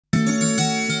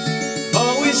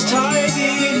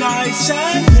nice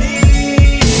and neat.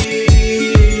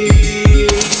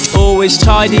 Always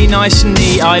tidy, nice and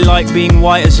neat. I like being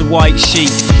white as a white sheet.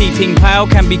 Keeping pale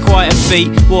can be quite a feat.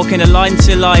 Walking a line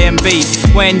till I am beat.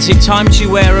 When's it time to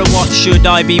wear a watch? Should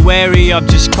I be wary of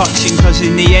just cotching? Cause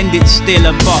in the end it's still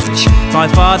a botch. My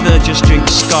father just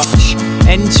drinks scotch.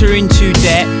 Enter into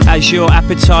debt as your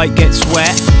appetite gets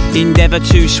wet. Endeavour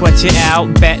to sweat it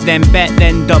out. Bet,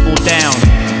 then double down.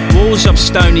 Walls of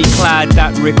stony clad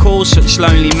that recall such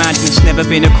lonely madness. Never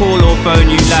been a call or phone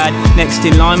you lad. Next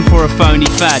in line for a phony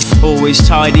fad. Always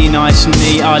tidy, nice and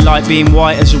neat. I like being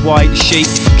white as a white sheet.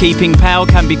 Keeping pale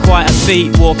can be quite a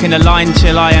feat. Walking a line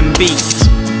till I am beat.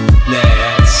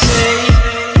 Let's see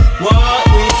what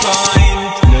we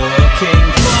find. Looking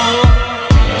for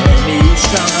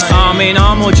anytime. Arm in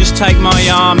arm or just take my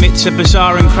arm. It's a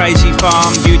bizarre and crazy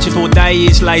farm. Beautiful day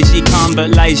is lazy calm,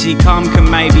 but lazy calm can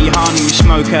maybe harm you.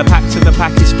 Smoke a pack till the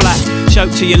pack is black.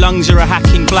 Choke till your lungs are a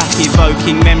hacking black.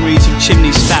 Evoking memories of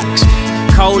chimney stacks.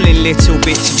 Coal in little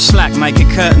bits of slack. Make a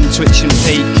curtain twitch and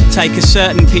peak. Take a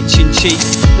certain pitch in cheek.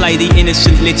 Play the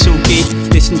innocent little geek.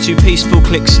 Listen to peaceful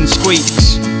clicks and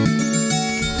squeaks.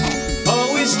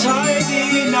 Always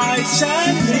tidy, nice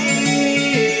and neat.